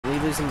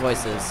losing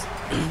voices.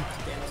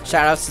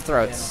 Shoutouts to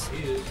throats.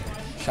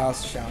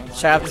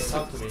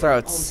 Shoutouts to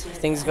throats.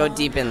 Things go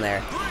deep in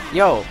there.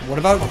 Yo. What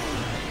about?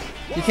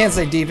 You can't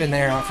say deep in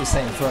there after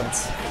saying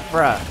throats.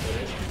 Bruh.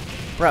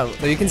 Bro.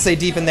 But you can say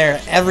deep in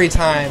there every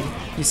time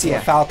you see a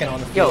Falcon on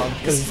the field.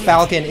 Because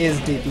Falcon is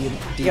deep in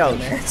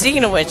there.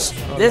 Speaking of which,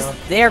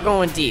 they are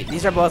going deep.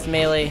 These are both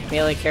melee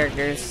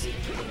characters.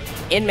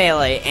 In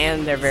melee,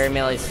 and they're very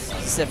melee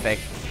specific.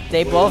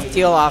 They both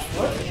deal off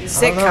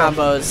sick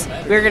combos.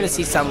 We're gonna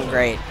see something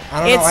great.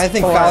 I don't know. I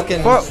think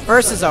Falcon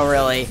versus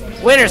ORLY.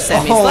 Winter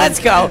semis. Oh, Let's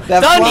go. The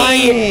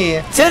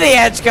knee to the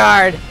edge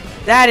guard.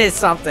 That is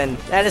something.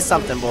 That is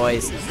something,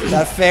 boys.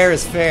 That fair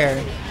is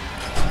fair.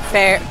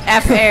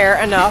 Fair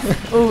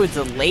enough. Ooh,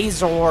 the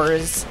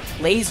lasers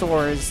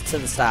to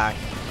the stock.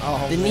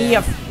 Oh, the knee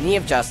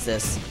of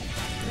justice.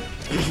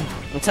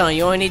 I'm telling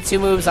you, you only need 2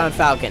 moves on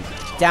Falcon.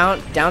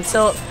 Down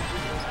tilt,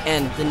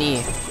 and the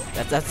knee.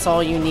 That's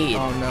all you need.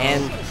 Oh no.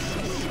 And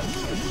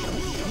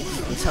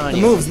I'm telling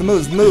you, the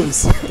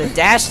moves. The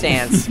dash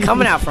dance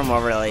coming out from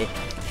ORLY.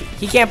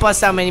 He can't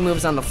bust out many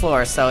moves on the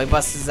floor, so he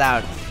busts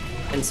out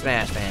in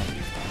Smash, man.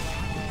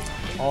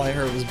 All I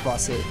heard was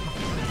bust it.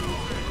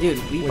 Dude,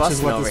 we busting over here. Which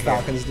is what this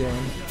Falcon's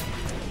doing.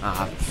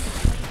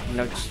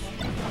 No.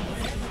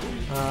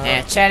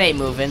 Chat ain't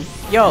moving.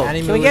 Yo,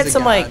 can we get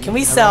some can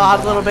we sell out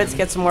a little bit to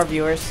get some more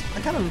viewers?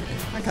 I kind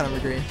of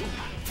agree.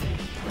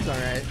 It's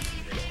alright.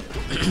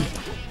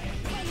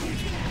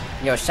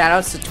 Yo,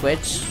 shoutouts to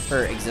Twitch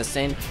for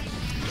existing.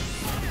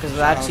 Because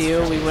without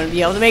you, we wouldn't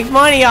be able to make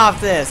money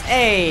off this.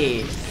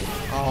 Hey.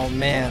 Oh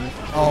man,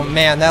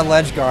 that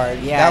ledge guard.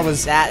 Yeah, that was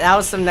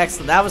some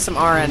RNS. That was some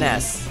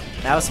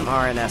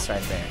RNS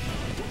right there.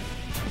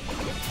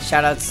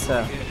 Shoutouts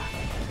to.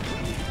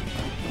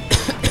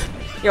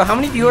 Yo, how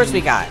many viewers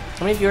we got?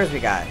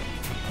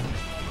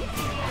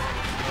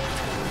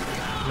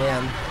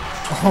 Man.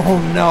 Oh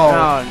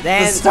no.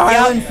 Then, the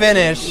style and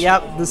finish.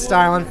 Yep. The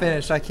style and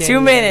finish. I can't.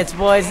 2 minutes,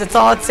 boys. That's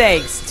all it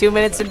takes. 2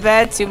 minutes in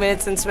bed, 2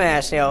 minutes in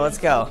Smash. Yo, let's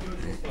go.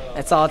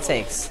 That's all it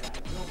takes.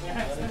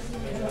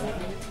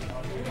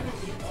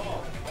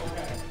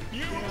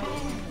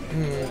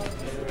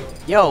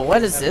 Yo,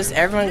 what is this?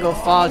 Everyone go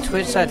follow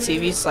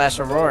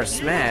twitch.tv/Aurora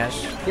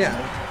Smash. Yeah.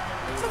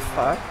 What the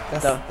fuck?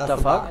 That's the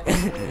fuck?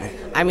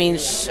 I mean,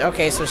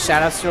 okay, so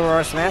shoutouts to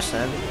Aurora Smash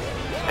then.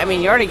 I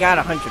mean, you already got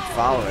 100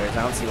 followers.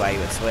 I don't see why you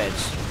would switch.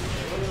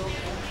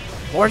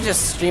 Or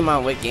just stream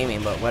on Wit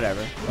Gaming, but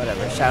whatever.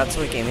 Shout out to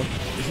Wit Gaming.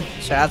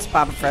 Shout out to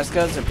Papa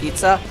Fresco's or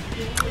Pizza.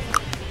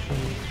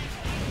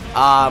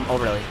 Oh,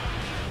 really?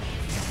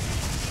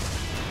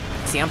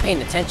 See, I'm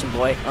paying attention,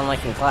 boy.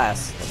 Unlike in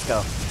class. Let's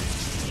go.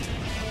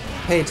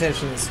 Pay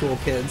attention to school,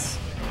 kids.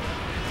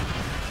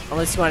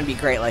 Unless you want to be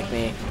great like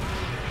me.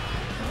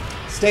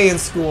 Stay in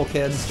school,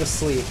 kids. Just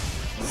sleep.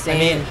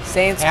 Stay in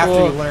school.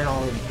 After you learn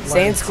all the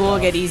stay in school,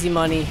 get easy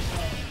money.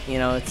 You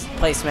know, it's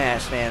play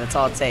Smash, man. That's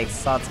all it takes.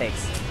 That's all it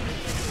takes.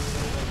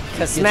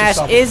 Because Smash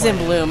is in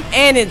bloom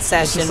and in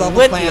session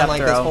with the up like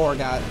throw. This Hore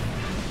got.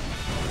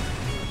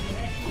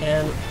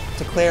 And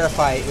to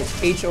clarify,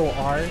 it's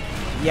H-O-R.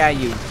 Yeah,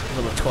 you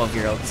little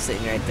 12-year-old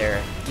sitting right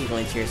there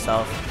giggling to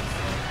yourself.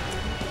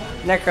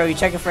 Necro, you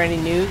checking for any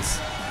nudes?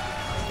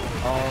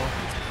 Oh,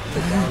 the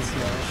down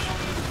smash.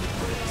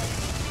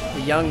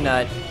 The young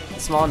nut, the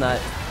small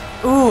nut.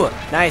 Ooh,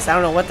 nice. I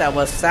don't know what that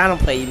was because I don't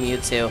play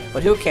Mewtwo,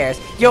 but who cares?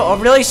 Yo,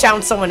 I'm really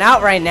shouting someone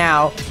out right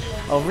now.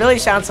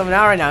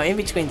 In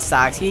between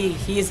stocks. He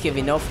is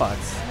giving no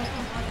fucks.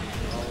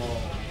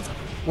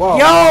 Whoa.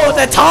 Yo,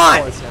 the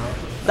taunt!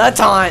 The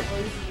taunt!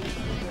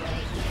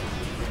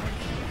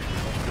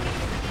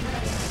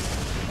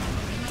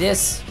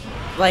 This,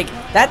 like,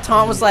 that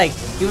taunt was like,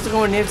 he was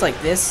going names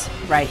like this,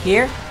 right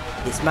here,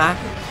 is my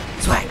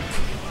swag.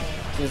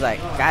 He was like,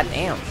 god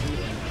damn.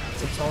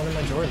 It's a taunt in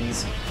my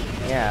Jordans.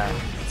 Yeah.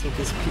 That's what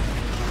this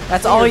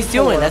That's all he's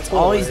doing. That's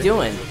all he's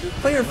doing.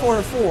 Player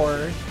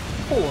 4-4,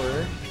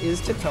 Hore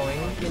is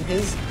tiptoeing in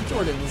his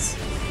Jordans.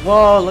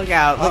 Whoa, look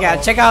out, look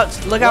out. Check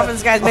out, look out for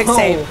this guy's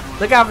mixtape.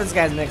 Look out for this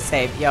guy's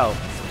mixtape. Yo.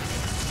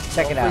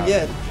 Check it out.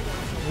 Don't forget,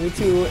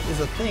 Mewtwo is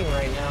a thing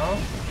right now.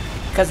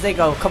 Because they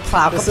go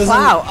kaplow, This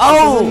kaplow. Oh!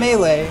 This isn't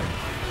melee.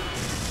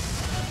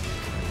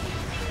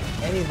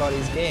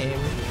 Anybody's game.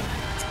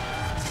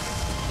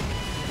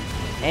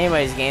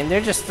 Anybody's game.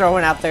 They're just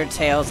throwing out their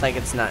tails like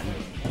it's nothing.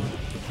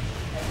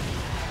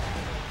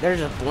 They're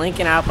just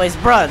blinking out of place.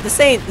 Bruh, this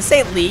ain't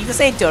League. This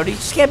ain't Dota. You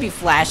just can't be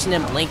flashing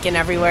and blinking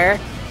everywhere.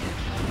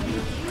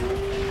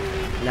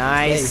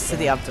 Nice to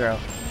the up throw.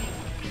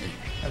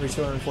 Every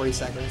 240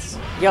 seconds.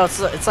 Yo,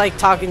 it's like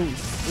talking.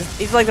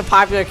 It's like the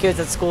popular kids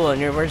at school,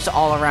 and we're just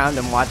all around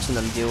them watching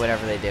them do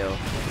whatever they do.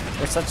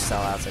 They're such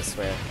sellouts, I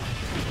swear.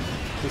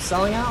 They're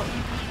selling out?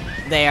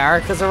 They are,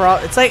 because they're all.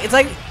 It's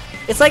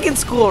like in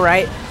school,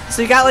 right?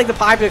 So you got like the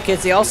popular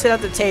kids. They all sit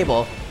at the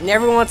table, and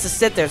everyone wants to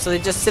sit there, so they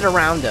just sit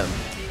around them.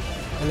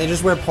 And they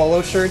just wear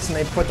polo shirts, and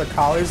they put their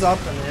collars up,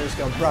 and they just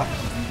go, bruh.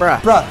 Bruh.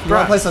 Bruh. You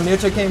wanna play some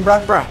Mewtwo game,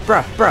 bruh?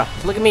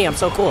 Bruh. Look at me, I'm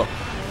so cool.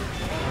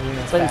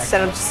 But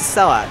instead I'm just a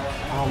sellout.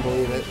 I don't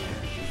believe it.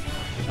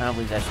 I don't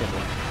believe that shit.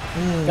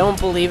 Don't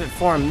believe it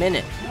for a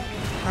minute.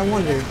 I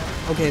wonder.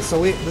 Okay,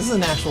 so this is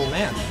an actual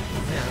match.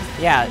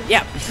 Yeah.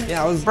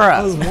 Yeah, I was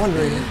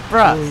wondering.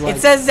 Bruh, it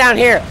says down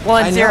here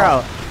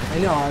 1-0. I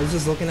know. I was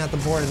just looking at the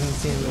board and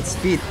seeing that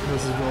Speed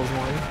versus Jules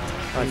won.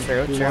 Oh,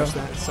 true.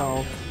 That,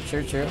 so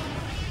True.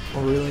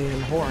 ORLY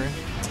and Hore.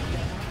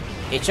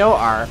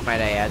 H-O-R,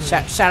 might I add.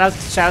 Shout out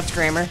to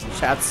grammar.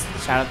 Shout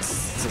out to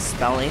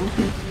spelling.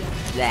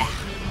 Yeah.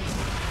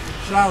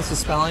 Shout out to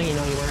spelling. You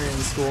know, you learn it in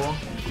school.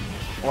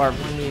 Or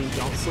when you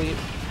don't sleep.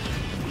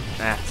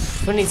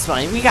 Who needs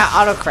spelling? We got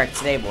autocorrect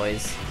today,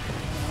 boys.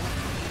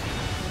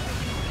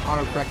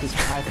 Autocorrect is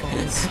for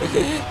iPhones.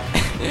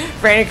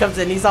 Brandon comes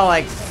in, he's all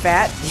like,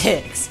 fat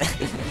dicks.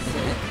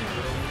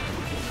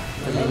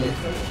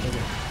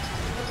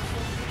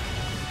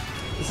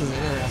 This is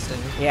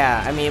interesting.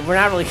 Yeah, I mean, we're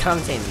not really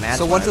commentating the match.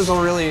 So what does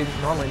ORLY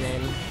normally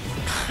name?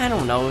 I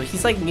don't know.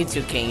 He's like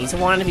Mewtwo King. He's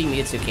wanting to be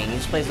Mewtwo King. He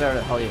just plays whatever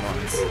the hell he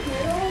wants.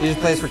 He just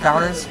plays for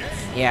counters?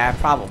 Yeah,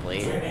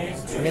 probably. I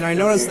mean, I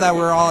noticed that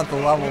we're all at the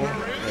level,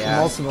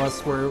 most of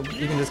us, where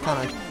you can just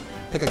kind of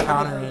pick a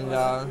counter and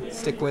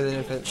stick with it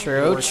if it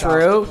True.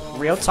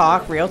 Real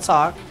talk.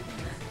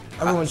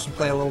 Everyone should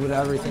play a little bit of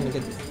everything to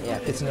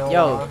get to know.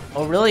 Yo,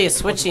 ORLY is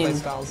switching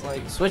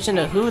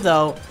to who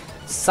though?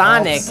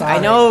 Sonic. Sonic. I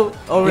know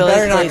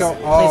ORLY plays a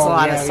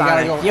lot of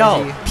Sonic.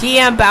 Yo,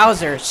 PM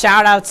Bowser.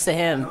 Shout outs to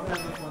him.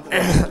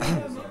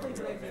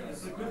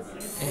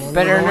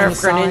 Better nerf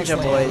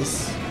Greninja,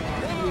 boys.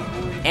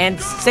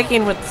 And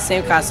sticking with the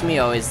same costume he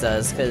always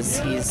does, because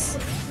he's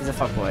a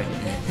fuckboy.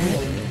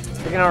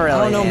 Freaking ORLY. I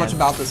don't know much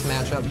about this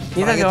matchup.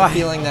 I get the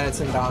feeling that it's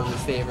in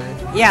Bowser's favor.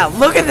 Yeah,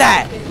 look at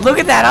that! Look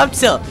at that up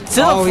tilt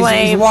to the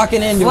flame. He's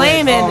walking into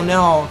flaming, it. Oh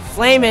no!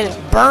 Flaming,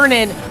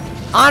 burning,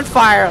 on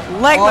fire,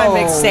 like my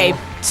mixtape,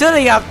 to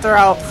the up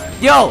throw.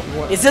 Yo,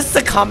 is this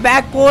the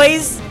comeback,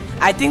 boys?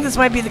 I think this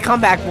might be the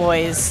comeback,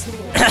 boys.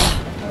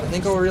 I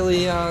think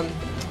ORLY. I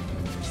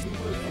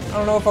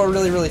don't know if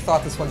ORLY really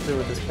thought this one through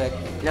with this pick.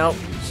 Nope.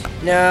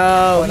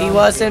 No, he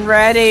wasn't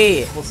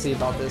ready. We'll see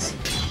about this.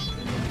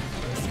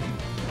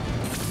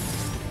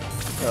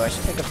 Oh, I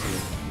should pick up some.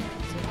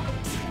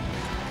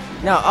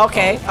 No,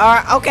 okay.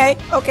 Alright,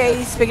 okay.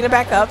 He's picking it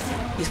back up.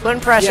 He's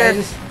putting pressure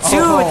to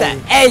the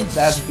edge.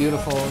 That's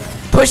beautiful.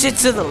 Push it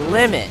to the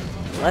limit.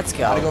 Let's go.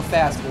 Gotta go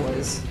fast,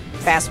 boys.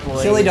 Fast,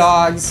 boys. Chili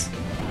dogs.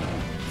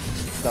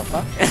 The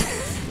fuck?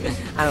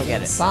 I don't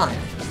get it. Sonic.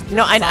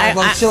 No, I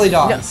love chili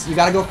dogs. No. You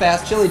gotta go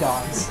fast, chili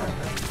dogs.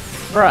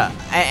 Bruh,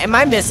 am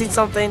I missing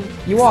something?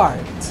 You are.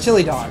 It's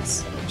chili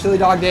dogs. Chili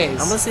dog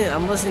days. I'm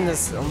looking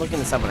this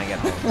up when I get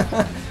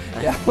home.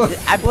 Yeah,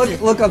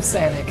 look up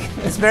Sonic.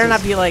 This better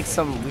not be like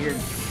some weird.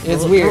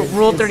 It's weird.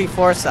 Rule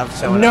 34 stuff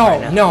showing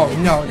up right now.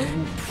 No.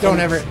 Don't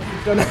ever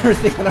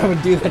think that I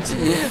would do that to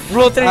you.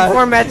 Rule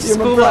 34 match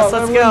school bus.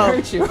 Let's go.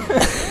 Hurt you.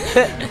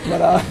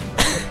 But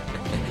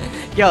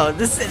yo,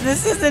 this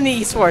isn't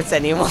esports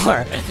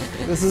anymore.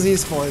 This is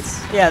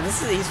esports. Yeah,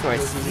 this is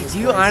esports. Do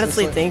you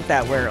honestly think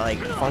that we're like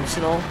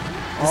functional?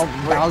 Oh,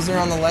 Bowser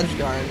on the ledge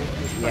guard.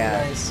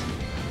 Yeah. Nice.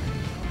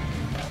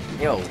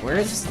 Yo,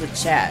 where's the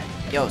chat?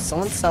 Yo,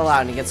 someone sell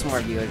out and get some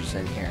more viewers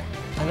in here.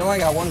 I know I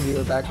got one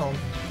viewer back home.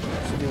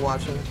 Should be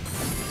watching.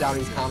 Doubt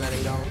he's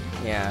commenting though.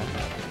 Yeah.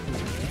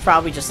 He's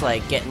probably just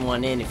like getting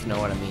one in, if you know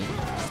what I mean.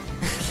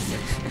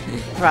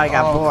 Probably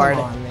got bored.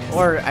 Come on, man.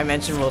 Or I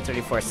mentioned Rule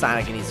 34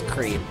 Sonic and he's a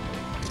creep.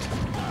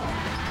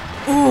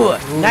 Ooh,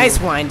 nice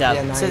wind up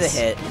to the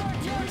hit.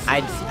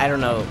 I don't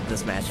know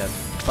this matchup,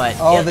 but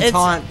the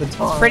taunt. It's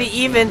pretty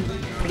even.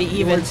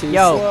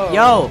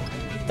 Yo,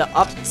 the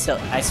up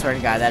tilt. I swear to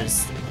God, that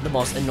is the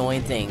most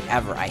annoying thing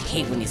ever. I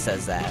hate when he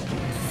says that.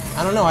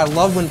 I don't know. I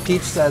love when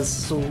Peach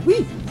says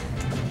sweet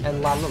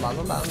and la la la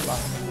la la.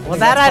 Well,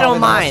 that I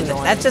don't mind.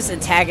 That's just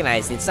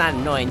antagonizing. It's not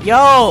annoying.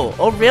 Yo,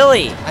 oh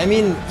really? I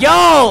mean,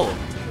 yo,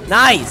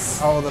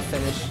 nice. Oh, the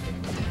finish.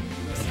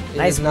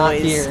 Nice, not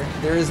boys. Here.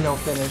 There is no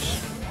finish.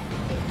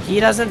 He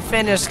doesn't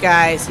finish,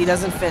 guys. He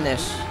doesn't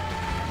finish.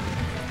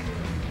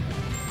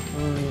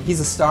 He's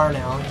a star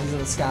now. He's in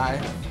the sky.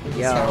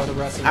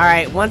 All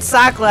right, one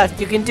stock left.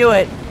 You can do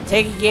it.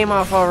 Take a game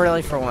off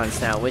ORLY for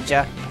once now, would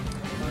ya?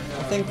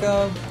 I think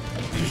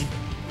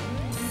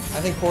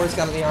Hore's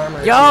got the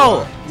armor.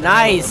 Yo,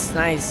 nice.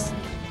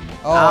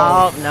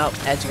 Oh no,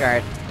 edge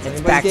guard.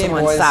 It's back to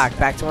one stock.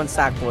 Back to one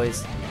stock,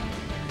 boys.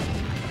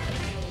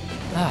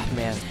 Ah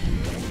man.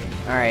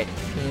 All right.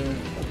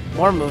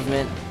 More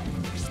movement.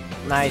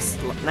 Nice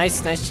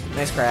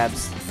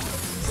grabs.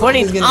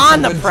 Putting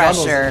on the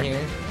pressure.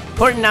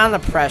 Putting on the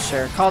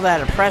pressure. Call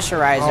that a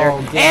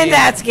pressurizer. And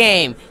that's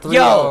game.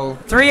 Yo,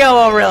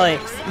 3-0 really.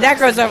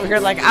 Necro's over here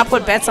like, I'll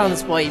put bets on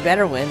this boy. You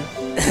better win.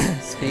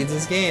 Speeds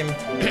his game.